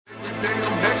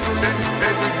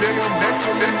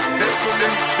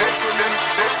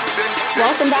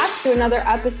Welcome back to another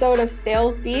episode of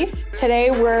Sales Beast.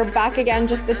 Today we're back again,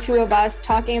 just the two of us,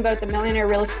 talking about the Millionaire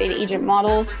Real Estate Agent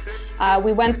models.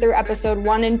 We went through episode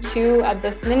 1 and 2 of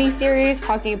this mini series,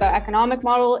 talking about economic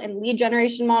model and lead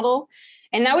generation model.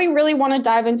 And now we really want to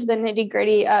dive into the nitty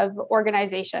gritty of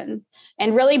organization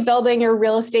and really building your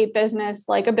real estate business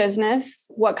like a business,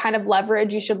 what kind of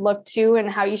leverage you should look to and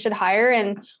how you should hire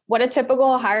and what a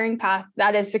typical hiring path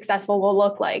that is successful will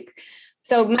look like.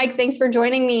 So Mike, thanks for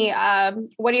joining me.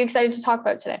 What are you excited to talk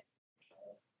about today?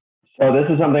 So this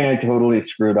is something I totally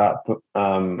screwed up.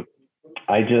 Your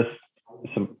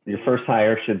first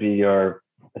hire should be your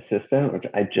assistant, which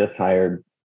I just hired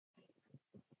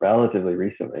relatively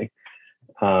recently.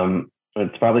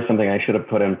 It's probably something I should have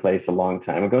put in place a long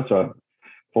time ago. So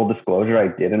full disclosure, I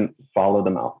didn't follow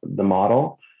the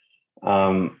model.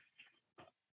 So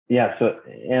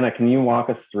Anna, can you walk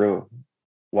us through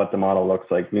what the model looks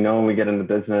like? We know when we get into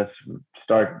business,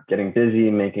 start getting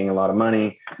busy, making a lot of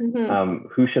money.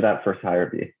 Who should that first hire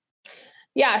be?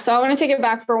 Yeah. So I want to take it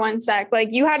back for one sec.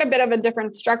 Like you had a bit of a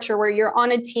different structure where you're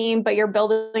on a team, but you're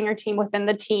building your team within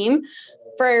the team.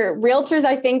 For realtors,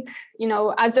 I think,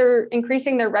 as they're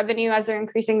increasing their revenue, as they're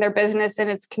increasing their business and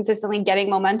it's consistently getting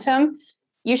momentum,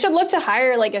 you should look to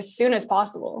hire like as soon as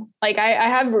possible. Like I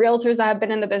have realtors that have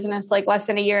been in the business like less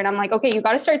than a year. And I'm like, okay, you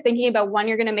got to start thinking about when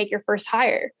you're going to make your first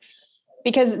hire,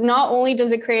 because not only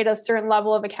does it create a certain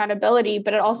level of accountability,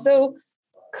 but it also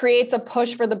creates a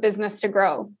push for the business to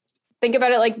grow. Think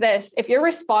about it like this. If you're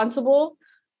responsible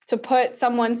to put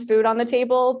someone's food on the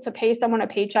table, to pay someone a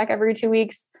paycheck every 2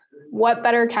 weeks, what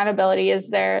better accountability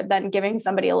is there than giving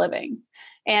somebody a living?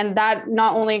 And that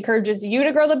not only encourages you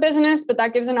to grow the business, but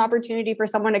that gives an opportunity for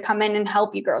someone to come in and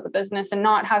help you grow the business and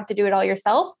not have to do it all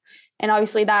yourself. And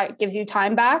obviously that gives you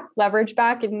time back, leverage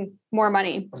back, and more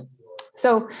money.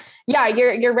 So yeah,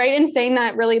 you're right in saying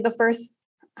that really the first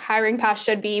hiring path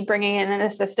should be bringing in an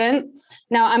assistant.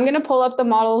 Now I'm going to pull up the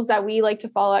models that we like to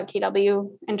follow at KW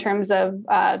in terms of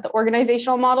the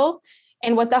organizational model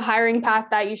and what the hiring path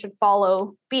that you should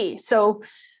follow be. So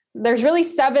there's really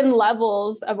 7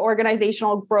 levels of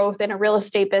organizational growth in a real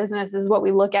estate business is what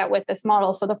we look at with this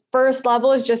model. So the first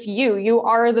level is just you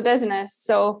are the business.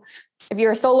 So if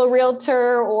you're a solo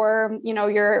realtor or,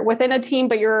 you're within a team,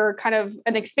 but you're kind of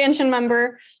an expansion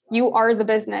member, you are the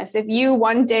business. If you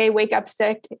one day wake up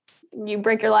sick, you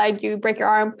break your leg, you break your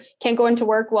arm, can't go into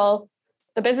work, well,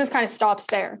 the business kind of stops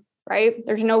there, right?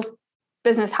 There's no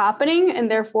business happening.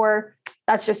 And therefore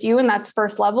that's just you. And that's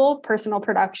first level personal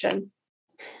production.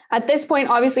 At this point,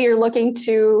 obviously you're looking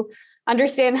to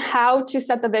understand how to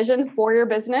set the vision for your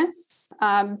business.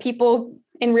 People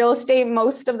in real estate,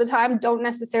 most of the time don't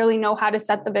necessarily know how to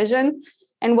set the vision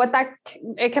and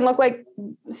it can look like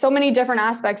so many different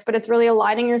aspects, but it's really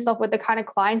aligning yourself with the kind of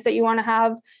clients that you want to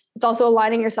have. It's also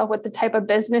aligning yourself with the type of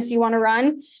business you want to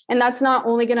run. And that's not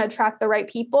only going to attract the right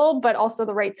people, but also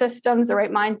the right systems, the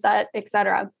right mindset, et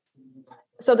cetera.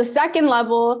 So the second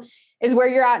level is where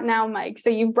you're at now, Mike.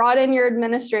 So you've brought in your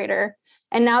administrator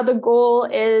and now the goal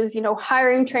is,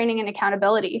 hiring, training, and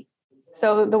accountability.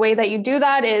 So the way that you do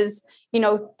that is,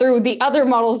 through the other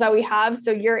models that we have.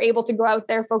 So you're able to go out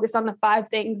there, focus on the 5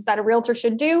 things that a realtor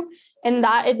should do. And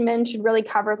that admin should really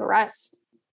cover the rest.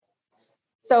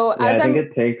 So I think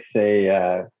it takes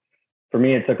for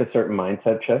me, it took a certain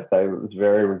mindset shift. I was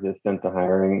very resistant to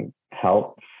hiring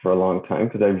help for a long time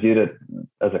because I viewed it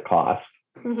as a cost.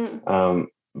 Mm-hmm.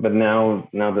 But now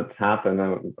that's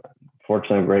happened,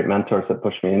 fortunately, great mentors that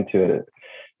pushed me into it.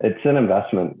 It's an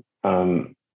investment.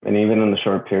 And even in the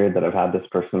short period that I've had this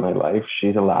person in my life,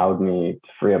 she's allowed me to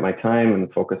free up my time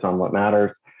and focus on what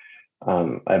matters.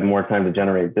 I have more time to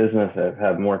generate business. I've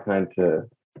had more time to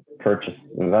purchase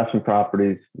investment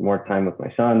properties, more time with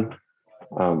my son.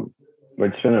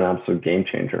 It's been an absolute game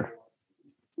changer.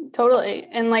 Totally.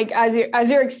 And like, as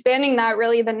you're expanding that,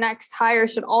 really the next hire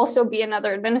should also be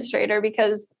another administrator,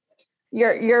 because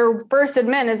your first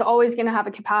admin is always going to have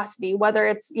a capacity, whether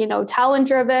it's, talent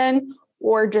driven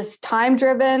or just time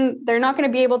driven. They're not going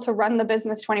to be able to run the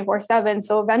business 24/7.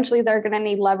 So eventually they're going to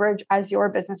need leverage as your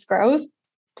business grows.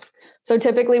 So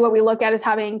typically what we look at is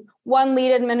having one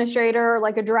lead administrator,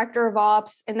 like a director of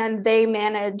ops, and then they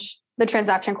manage the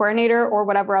transaction coordinator or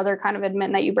whatever other kind of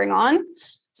admin that you bring on.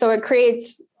 So it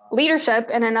creates leadership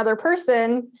in another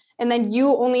person. And then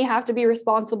you only have to be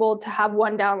responsible to have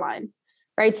one downline,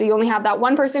 right? So you only have that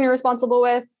one person you're responsible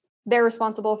with. They're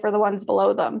responsible for the ones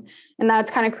below them. And that's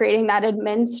kind of creating that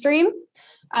admin stream.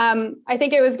 I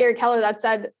think it was Gary Keller that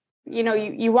said,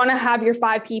 you want to have your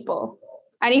 5 people.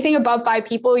 Anything above 5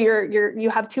 people,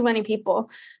 you have too many people.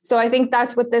 So I think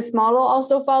that's what this model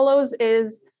also follows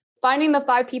is finding the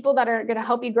 5 people that are going to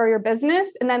help you grow your business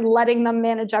and then letting them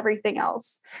manage everything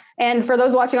else. And for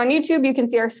those watching on YouTube, you can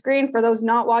see our screen. For those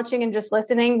not watching and just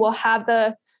listening, we'll have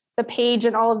the page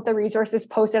and all of the resources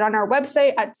posted on our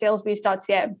website at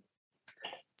salesbeast.ca.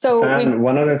 So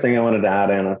one other thing I wanted to add,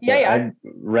 Anna. Yeah. I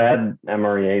read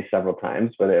MREA several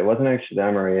times, but it wasn't actually the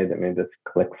MREA that made this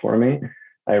click for me.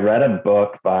 I read a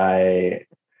book by,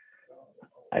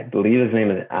 I believe his name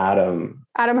is Adam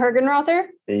Hergenrother.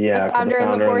 Yeah, the founder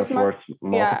and the Force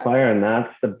Multiplier. Yeah. And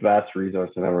that's the best resource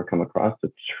I've ever come across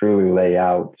to truly lay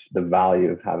out the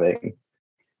value of having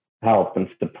help and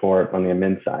support on the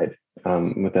admin side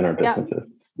within our businesses. Yeah.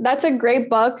 That's a great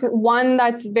book. One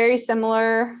that's very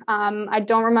similar. I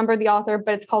don't remember the author,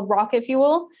 but it's called Rocket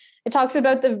Fuel. It talks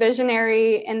about the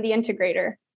visionary and the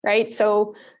integrator, right?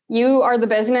 So you are the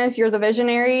business, you're the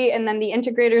visionary, and then the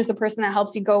integrator is the person that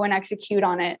helps you go and execute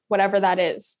on it, whatever that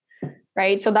is,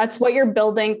 right? So that's what you're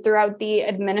building throughout the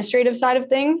administrative side of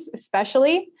things,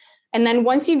 especially. And then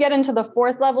once you get into the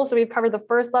 4th level, so we've covered the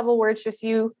 1st level where it's just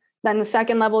you, then the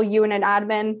 2nd level, you and an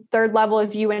admin, 3rd level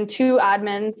is you and 2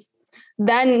 admins.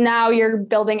 Then now you're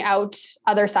building out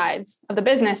other sides of the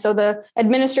business. So the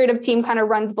administrative team kind of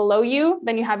runs below you.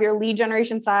 Then you have your lead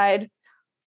generation side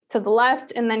to the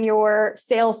left, and then your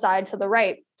sales side to the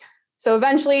right. So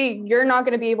eventually you're not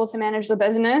going to be able to manage the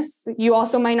business. You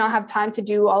also might not have time to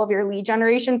do all of your lead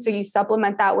generation. So you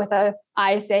supplement that with a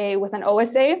ISA, with an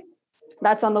OSA.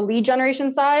 That's on the lead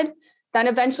generation side. Then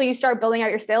eventually you start building out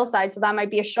your sales side. So that might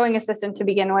be a showing assistant to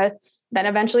begin with. Then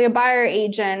eventually a buyer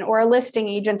agent or a listing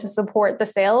agent to support the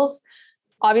sales.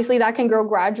 Obviously that can grow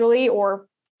gradually or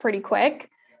pretty quick.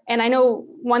 And I know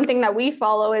one thing that we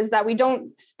follow is that we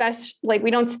don't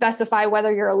specify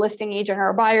whether you're a listing agent or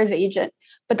a buyer's agent,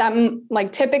 but that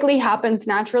typically happens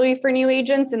naturally for new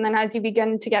agents. And then as you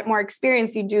begin to get more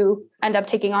experience, you do end up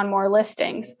taking on more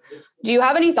listings. Do you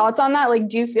have any thoughts on that?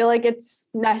 Do you feel like it's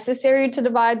necessary to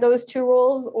divide those 2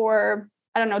 roles, or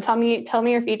I don't know, tell me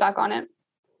your feedback on it.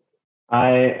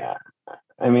 I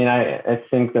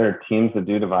think there are teams that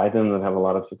do divide them that have a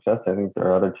lot of success. I think there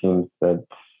are other teams that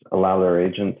allow their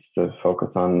agents to focus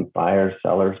on buyers,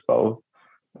 sellers, both.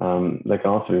 They can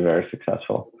also be very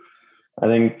successful. I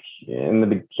think in the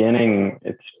beginning,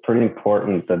 it's pretty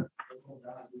important that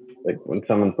when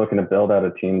someone's looking to build out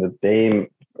a team, that they,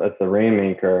 as the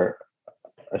rainmaker,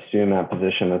 assume that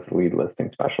position as the lead listing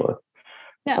specialist.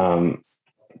 Yeah.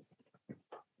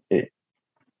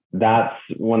 That's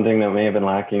one thing that may have been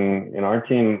lacking in our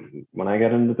team. When I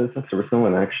got into business, there was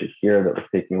someone actually here that was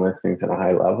taking listings at a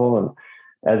high level. And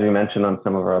as we mentioned on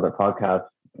some of our other podcasts,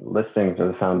 listings are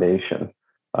the foundation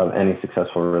of any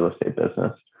successful real estate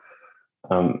business.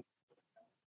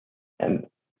 And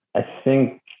I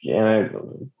think,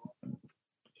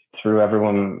 through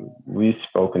everyone we've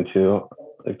spoken to,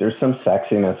 there's some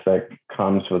sexiness that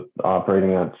comes with operating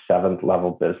that 7th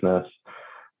level business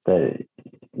that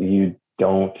you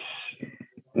don't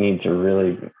need to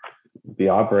really be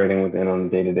operating within on a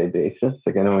day-to-day basis.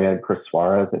 I know we had Chris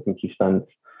Suarez. I think he spent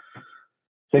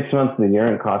 6 months of the year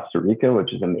in Costa Rica,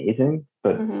 which is amazing,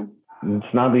 but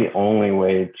it's not the only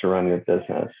way to run your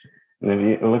business. And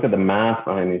if you look at the math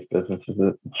behind these businesses,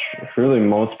 the truly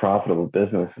most profitable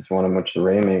business is one in which the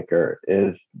rainmaker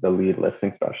is the lead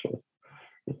listing specialist.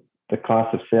 The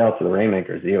cost of sale to the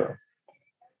rainmaker is 0.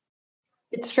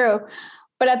 It's true.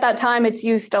 But at that time, it's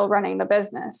you still running the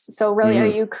business. So really, are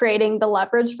you creating the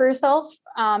leverage for yourself?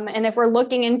 And if we're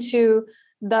looking into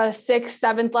the 6th,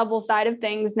 7th level side of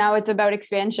things, now it's about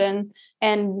expansion.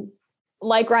 And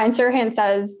like Ryan Serhant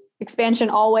says,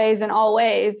 expansion always and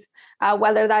always,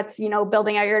 whether that's,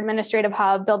 building out your administrative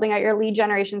hub, building out your lead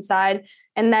generation side.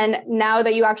 And then now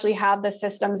that you actually have the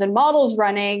systems and models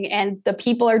running and the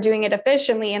people are doing it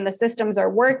efficiently and the systems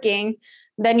are working,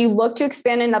 then you look to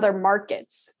expand in other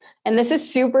markets. And this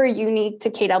is super unique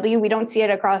to KW. We don't see it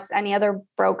across any other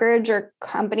brokerage or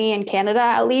company in Canada,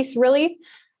 at least, really.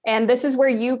 And this is where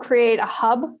you create a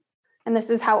hub. And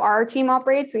this is how our team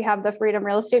operates. We have the Freedom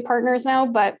Real Estate Partners now,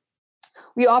 but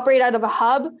we operate out of a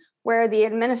hub where the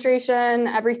administration,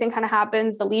 everything kind of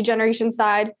happens, the lead generation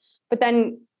side, but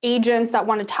then agents that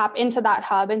want to tap into that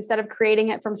hub instead of creating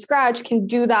it from scratch can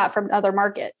do that from other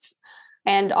markets.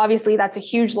 And obviously that's a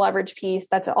huge leverage piece.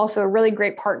 That's also a really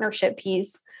great partnership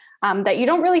piece that you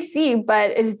don't really see,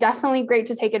 but is definitely great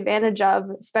to take advantage of,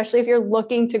 especially if you're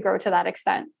looking to grow to that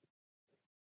extent.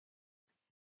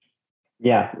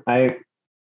 Yeah, I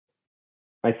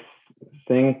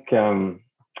think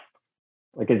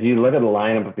as you look at the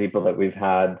lineup of people that we've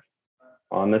had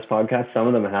on this podcast, some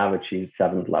of them have achieved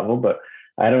 7th level, but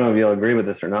I don't know if you'll agree with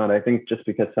this or not. I think just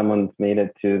because someone's made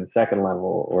it to the second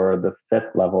level or the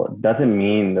fifth level, it doesn't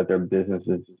mean that their business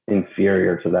is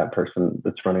inferior to that person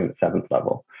that's running the seventh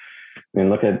level. I mean,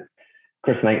 look at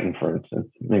Chris Knighton, for instance,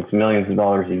 makes millions of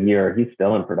dollars a year. He's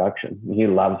still in production. He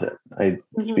loves it. I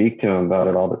speak to him about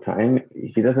it all the time.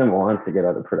 He doesn't want to get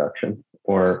out of production.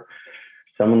 Or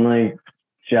someone like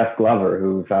Jeff Glover,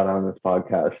 who we've had on this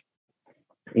podcast,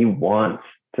 he wants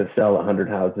to sell 100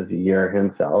 houses a year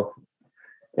himself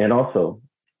and also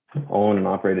own and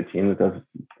operate a team that does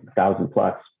 1,000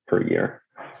 plus per year.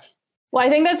 Well, I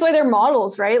think that's why they're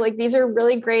models, right? Like these are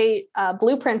really great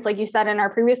blueprints, like you said in our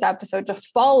previous episode, to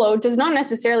follow. Does not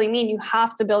necessarily mean you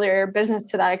have to build your business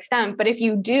to that extent. But if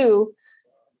you do,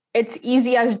 it's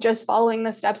easy as just following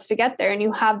the steps to get there, and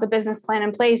you have the business plan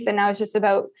in place. And now it's just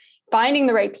about finding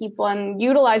the right people and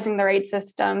utilizing the right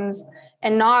systems,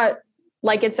 and not,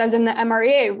 like it says in the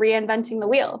MREA, reinventing the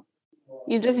wheel.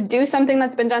 You just do something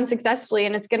that's been done successfully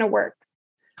and it's going to work.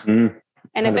 And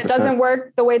if it doesn't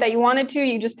work the way that you want it to,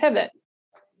 you just pivot.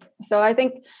 So I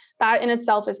think that in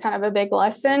itself is kind of a big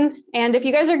lesson. And if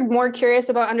you guys are more curious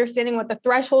about understanding what the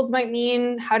thresholds might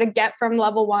mean, how to get from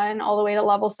level 1 all the way to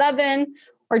level 7,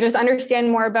 or just understand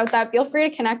more about that, feel free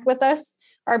to connect with us.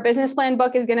 Our business plan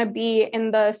book is going to be in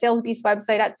the SalesBeast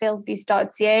website at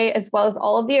salesbeast.ca, as well as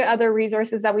all of the other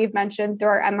resources that we've mentioned through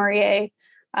our MREA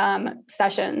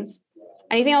sessions.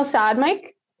 Anything else to add,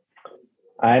 Mike?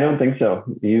 I don't think so.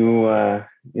 You're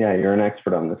an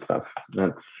expert on this stuff.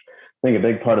 That's, I think, a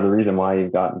big part of the reason why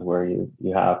you've gotten to where you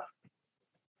have.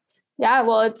 Yeah,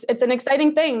 well, it's an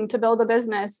exciting thing to build a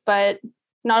business, but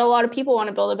not a lot of people want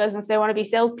to build a business. They want to be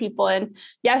salespeople. And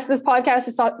yes, this podcast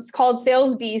is called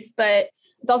SalesBeast, but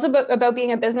it's also about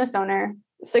being a business owner.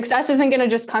 Success isn't going to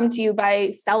just come to you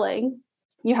by selling.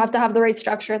 You have to have the right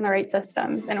structure and the right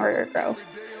systems in order to grow.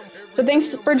 So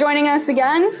thanks for joining us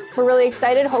again. We're really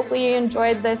excited. Hopefully you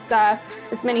enjoyed this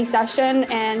mini session,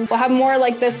 and we'll have more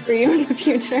like this for you in the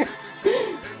future.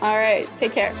 All right,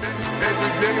 take care.